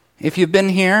If you've been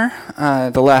here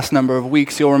the last number of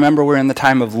weeks, you'll remember we're in the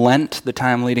time of Lent, the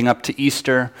time leading up to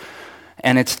Easter,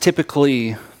 and it's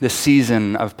typically the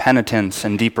season of penitence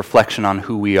and deep reflection on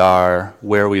who we are,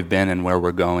 where we've been, and where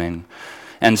we're going.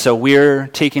 And so we're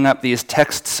taking up these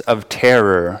texts of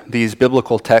terror, these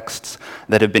biblical texts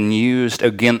that have been used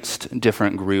against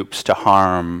different groups to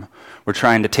harm. We're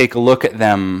trying to take a look at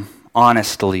them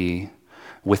honestly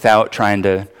without trying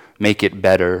to make it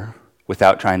better,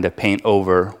 without trying to paint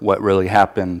over what really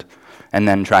happened, and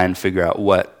then try and figure out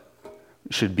what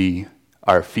should be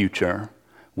our future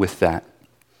with that.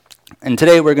 And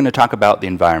today we're going to talk about the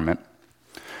environment.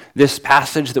 This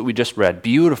passage that we just read,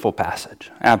 beautiful passage,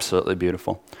 absolutely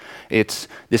beautiful. It's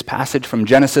this passage from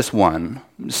Genesis 1.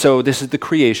 So this is the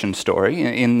creation story.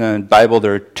 In the Bible,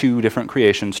 there are two different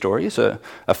creation stories, a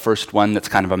first one that's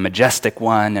kind of a majestic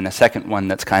one, and a second one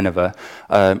that's kind of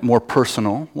a more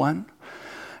personal one.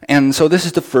 And so this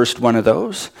is the first one of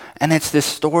those, and it's this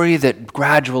story that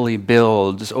gradually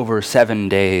builds over 7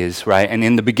 days, right? And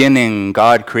in the beginning,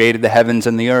 God created the heavens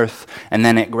and the earth, and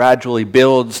then it gradually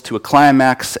builds to a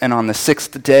climax, and on the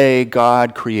sixth day,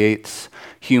 God creates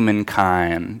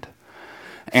humankind.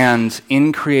 And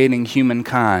in creating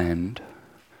humankind,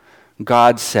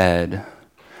 God said,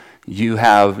 "You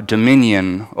have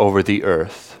dominion over the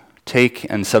earth. Take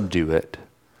and subdue it,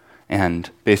 and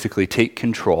basically take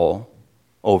control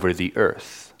over the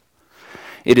earth."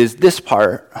 It is this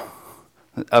part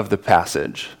of the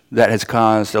passage that has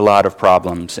caused a lot of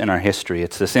problems in our history.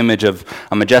 It's this image of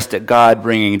a majestic God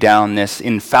bringing down this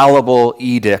infallible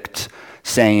edict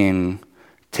saying,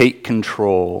 "Take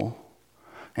control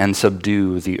and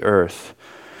subdue the earth."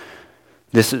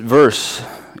 This verse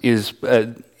is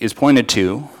pointed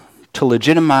to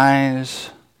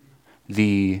legitimize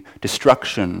the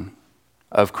destruction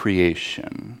of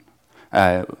creation.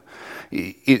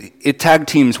 It tag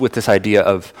teams with this idea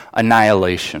of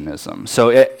annihilationism. So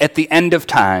at the end of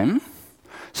time,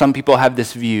 some people have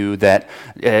this view that,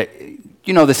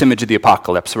 this image of the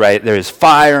apocalypse, right? There's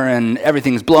fire and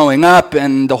everything's blowing up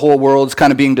and the whole world's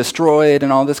kind of being destroyed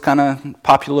and all this kind of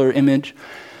popular image.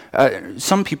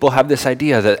 Some people have this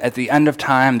idea that at the end of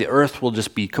time, the earth will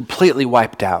just be completely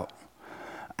wiped out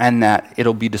and that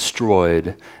it'll be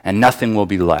destroyed and nothing will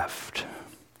be left.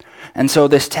 And so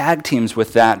this tag teams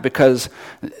with that because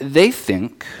they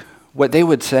think, what they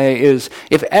would say is,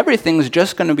 if everything's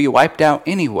just going to be wiped out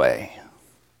anyway,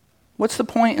 what's the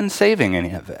point in saving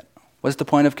any of it? What's the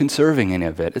point of conserving any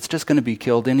of it? It's just going to be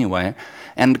killed anyway.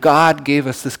 And God gave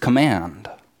us this command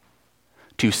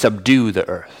to subdue the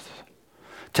earth,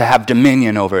 to have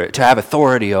dominion over it, to have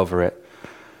authority over it.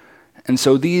 And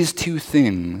so these two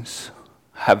things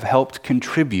have helped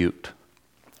contribute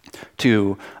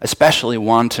to especially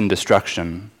wanton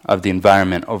destruction of the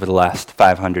environment over the last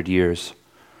 500 years.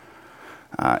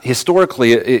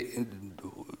 Historically,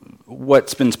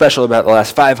 what's been special about the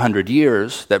last 500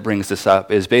 years that brings this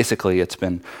up is basically it's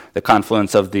been the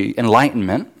confluence of the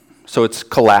Enlightenment, so it's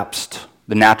collapsed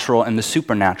the natural and the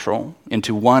supernatural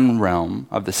into one realm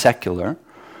of the secular,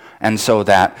 and so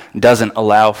that doesn't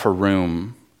allow for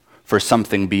room for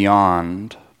something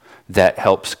beyond that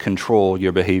helps control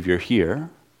your behavior here.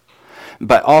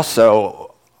 But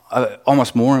also,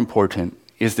 almost more important,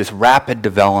 is this rapid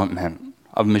development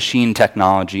of machine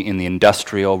technology in the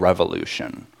Industrial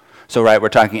Revolution. So, right, we're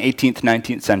talking 18th,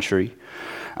 19th century.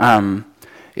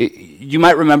 You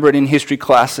might remember it in history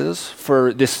classes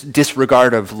for this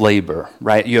disregard of labor,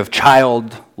 right? You have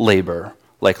child labor,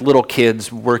 like little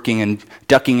kids working and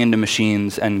ducking into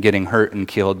machines and getting hurt and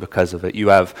killed because of it. You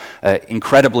have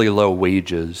incredibly low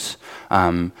wages,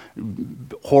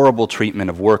 horrible treatment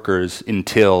of workers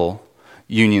until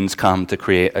unions come to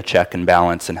create a check and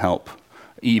balance and help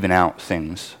even out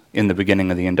things in the beginning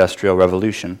of the Industrial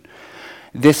Revolution.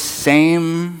 This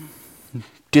same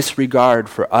disregard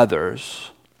for others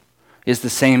is the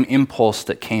same impulse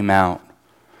that came out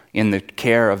in the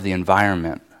care of the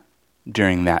environment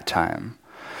during that time.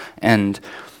 And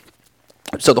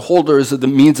so the holders of the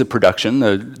means of production,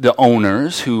 the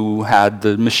owners who had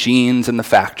the machines and the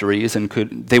factories, and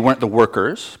they weren't the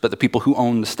workers, but the people who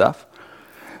owned the stuff,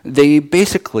 they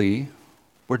basically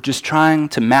were just trying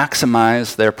to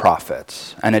maximize their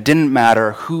profits. And it didn't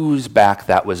matter whose back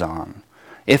that was on.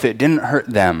 If it didn't hurt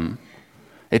them,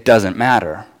 it doesn't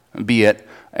matter, be it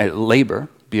labor,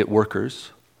 be it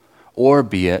workers, or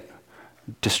be it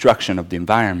destruction of the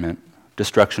environment,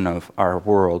 destruction of our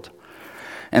world.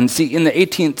 And see, in the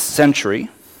 18th century,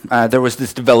 there was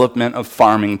this development of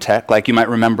farming tech, like you might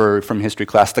remember from history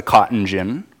class, the cotton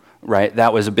gin, right?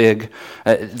 That was a big,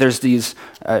 there's these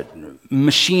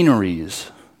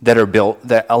machineries that are built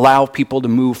that allow people to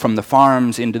move from the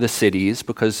farms into the cities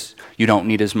because you don't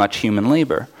need as much human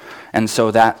labor. And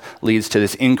so that leads to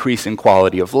this increase in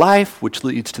quality of life, which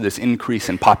leads to this increase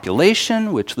in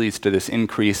population, which leads to this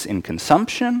increase in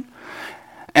consumption.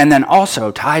 And then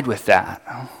also tied with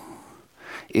that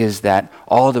is that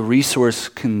all the resource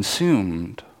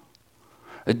consumed,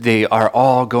 they are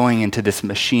all going into this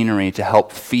machinery to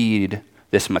help feed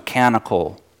this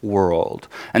mechanical world.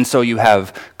 And so you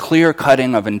have clear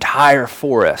cutting of entire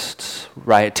forests,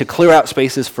 right, to clear out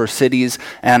spaces for cities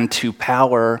and to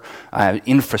power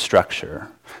infrastructure,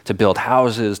 to build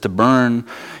houses, to burn.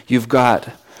 You've got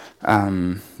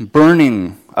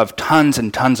burning of tons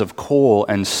and tons of coal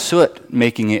and soot,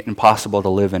 making it impossible to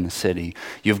live in a city.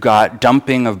 You've got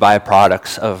dumping of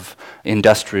byproducts of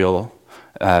industrial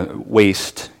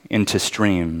waste into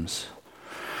streams.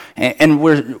 And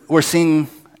we're seeing,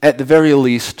 at the very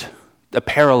least, a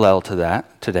parallel to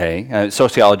that today.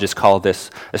 Sociologists call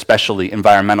this especially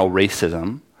environmental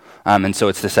racism. And so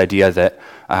it's this idea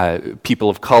that people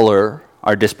of color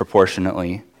are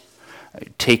disproportionately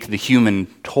take the human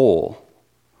toll,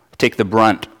 take the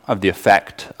brunt of the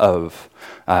effect of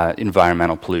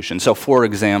environmental pollution. So, for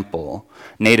example,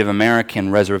 Native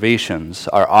American reservations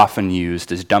are often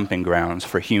used as dumping grounds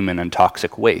for human and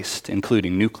toxic waste,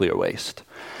 including nuclear waste.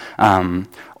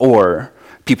 Or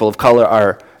people of color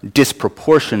are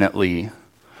disproportionately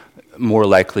more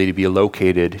likely to be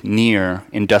located near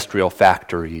industrial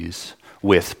factories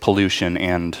with pollution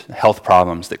and health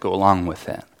problems that go along with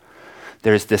it.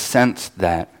 There's this sense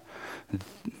that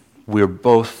we're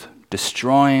both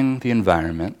destroying the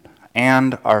environment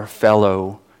and our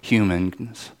fellow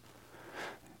humans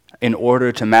in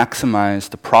order to maximize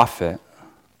the profit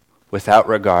without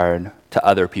regard to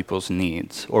other people's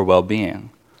needs or well-being.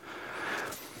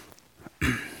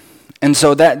 And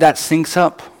so that syncs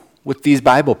up with these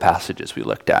Bible passages we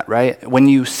looked at, right? When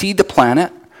you see the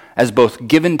planet as both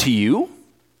given to you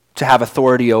to have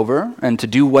authority over and to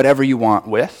do whatever you want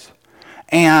with,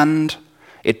 and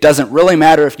it doesn't really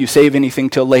matter if you save anything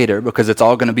till later because it's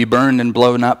all going to be burned and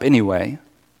blown up anyway,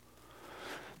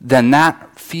 then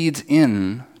that feeds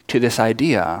in to this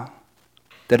idea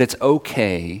that it's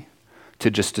okay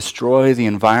to just destroy the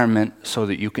environment so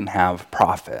that you can have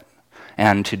profit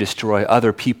and to destroy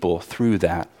other people through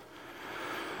that.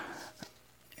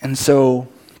 And so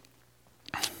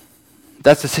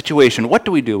that's the situation. What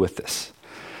do we do with this?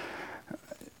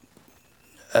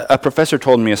 A professor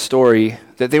told me a story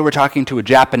that they were talking to a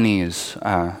Japanese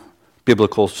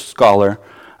biblical scholar,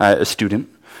 a student,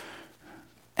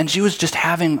 and she was just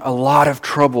having a lot of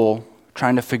trouble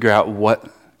trying to figure out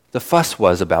what the fuss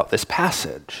was about this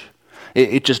passage.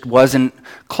 It just wasn't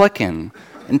clicking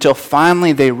until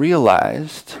finally they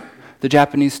realized, the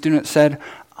Japanese student said,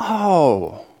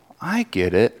 "Oh, I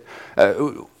get it.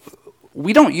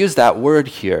 We don't use that word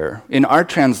here. In our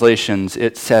translations,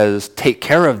 it says take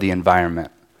care of the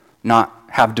environment, not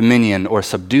have dominion or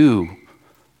subdue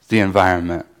the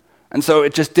environment." And so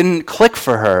it just didn't click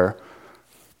for her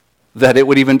that it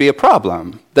would even be a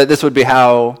problem, that this would be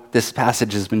how this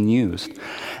passage has been used.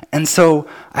 And so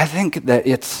I think that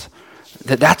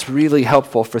that's really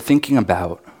helpful for thinking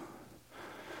about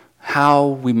how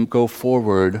we go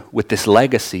forward with this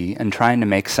legacy and trying to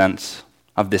make sense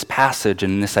of this passage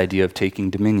and this idea of taking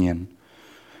dominion.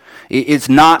 It's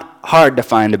not hard to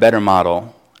find a better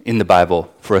model in the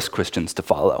Bible for us Christians to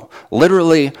follow.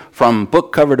 Literally, from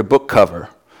book cover to book cover,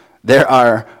 there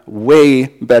are way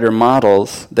better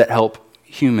models that help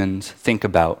humans think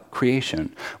about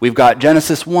creation. We've got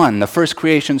Genesis 1, the first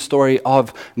creation story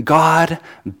of God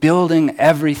building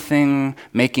everything,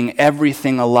 making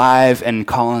everything alive, and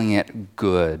calling it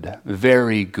good,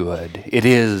 very good. It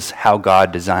is how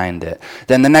God designed it.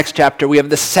 Then the next chapter, we have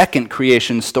the second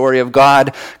creation story of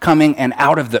God coming and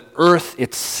out of the earth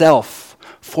itself,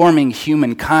 forming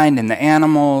humankind and the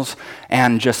animals,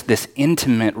 and just this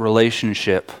intimate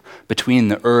relationship between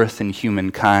the earth and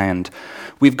humankind.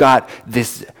 We've got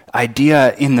this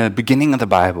idea in the beginning of the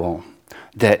Bible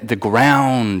that the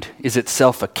ground is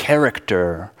itself a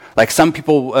character. Like some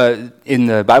people in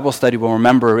the Bible study will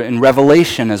remember in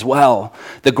Revelation as well,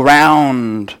 the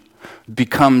ground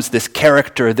becomes this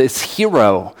character, this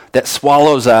hero that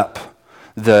swallows up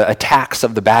the attacks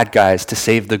of the bad guys to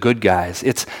save the good guys.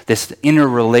 It's this inner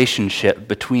relationship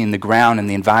between the ground and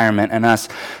the environment and us.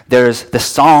 There's the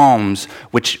Psalms,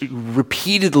 which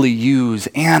repeatedly use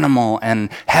animal and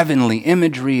heavenly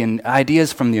imagery and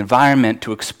ideas from the environment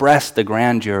to express the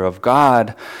grandeur of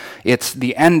God. It's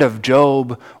the end of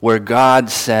Job where God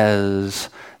says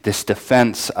this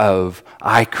defense of,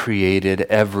 I created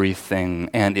everything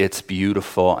and it's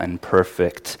beautiful and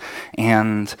perfect.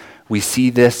 And we see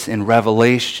this in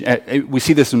Revelation, we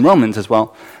see this in Romans as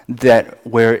well, that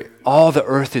where all the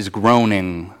earth is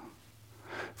groaning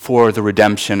for the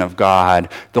redemption of God.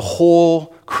 The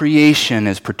whole creation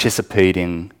is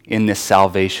participating in this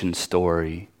salvation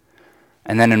story.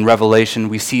 And then in Revelation,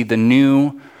 we see the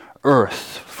new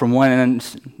earth. From when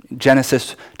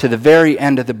Genesis to the very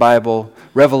end of the Bible,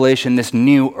 Revelation, this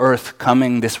new earth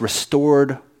coming, this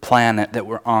restored planet that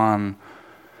we're on,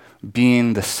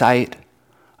 being the site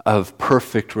of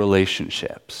perfect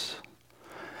relationships.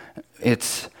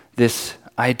 It's this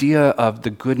idea of the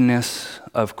goodness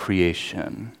of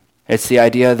creation. It's the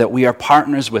idea that we are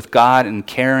partners with God in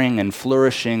caring and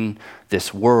flourishing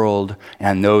this world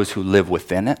and those who live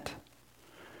within it.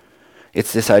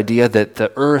 It's this idea that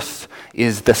the earth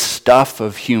is the stuff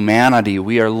of humanity.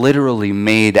 We are literally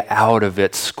made out of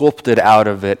it, sculpted out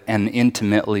of it, and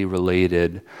intimately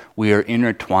related. We are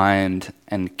intertwined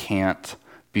and can't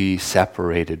be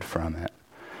separated from it.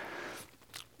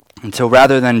 And so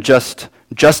rather than just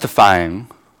justifying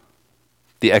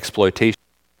the exploitation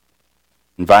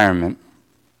environment,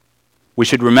 we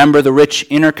should remember the rich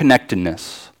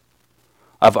interconnectedness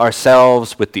of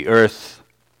ourselves with the earth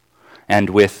and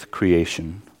with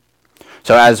creation.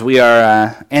 So as we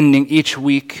are ending each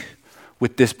week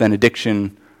with this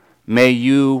benediction, may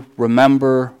you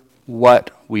remember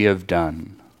what we have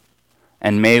done,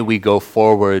 and may we go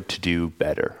forward to do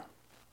better.